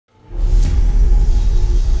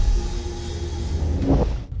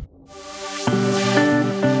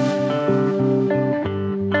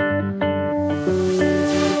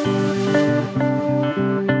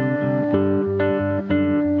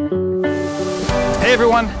Hey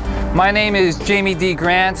everyone, my name is Jamie D.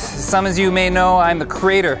 Grant. Some of you may know I'm the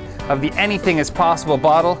creator of the Anything is Possible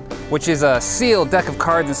bottle, which is a sealed deck of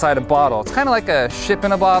cards inside a bottle. It's kind of like a ship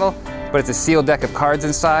in a bottle, but it's a sealed deck of cards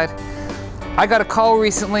inside. I got a call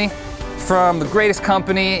recently from the greatest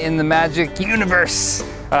company in the magic universe,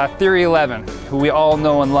 Theory 11, who we all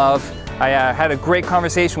know and love. I had a great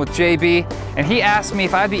conversation with JB, and he asked me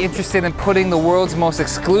if I'd be interested in putting the world's most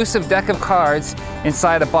exclusive deck of cards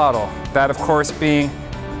inside a bottle. That, of course, being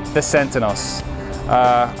the Sentinels.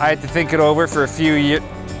 I had to think it over for a few years.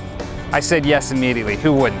 I said yes immediately,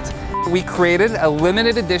 who wouldn't? We created a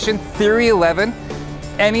limited edition Theory 11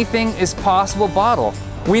 Anything is Possible bottle.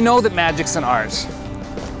 We know that magic's an art,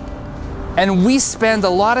 and we spend a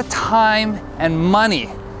lot of time and money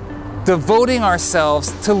devoting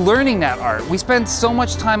ourselves to learning that art. We spend so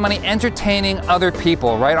much time, money entertaining other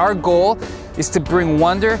people, right? Our goal is to bring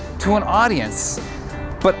wonder to an audience.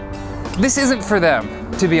 But this isn't for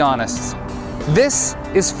them, to be honest. This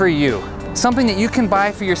is for you. Something that you can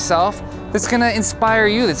buy for yourself that's gonna inspire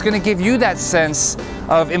you, that's gonna give you that sense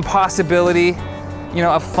of impossibility, you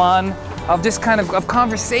know, of fun, of just kind of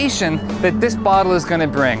conversation that this bottle is gonna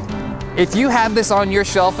bring. If you have this on your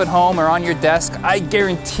shelf at home or on your desk, I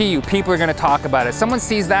guarantee you people are gonna talk about it. Someone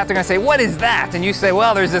sees that, they're gonna say, what is that? And you say,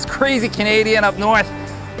 well, there's this crazy Canadian up north.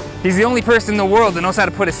 He's the only person in the world that knows how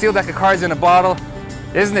to put a sealed deck of cards in a bottle.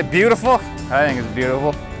 Isn't it beautiful? I think it's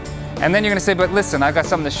beautiful. And then you're gonna say, but listen, I've got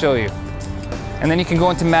something to show you. And then you can go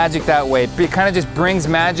into magic that way. It kind of just brings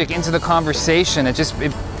magic into the conversation. It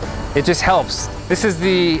just helps. This is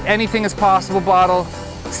the Anything is Possible bottle,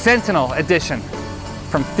 Sentinel edition,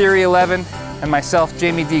 from Theory 11 and myself,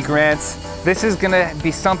 Jamie D. Grant. This is gonna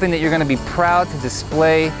be something that you're gonna be proud to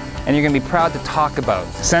display and you're gonna be proud to talk about.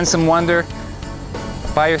 Send some wonder,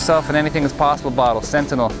 buy yourself an Anything is Possible bottle,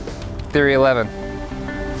 Sentinel, Theory 11.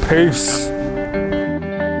 Peace.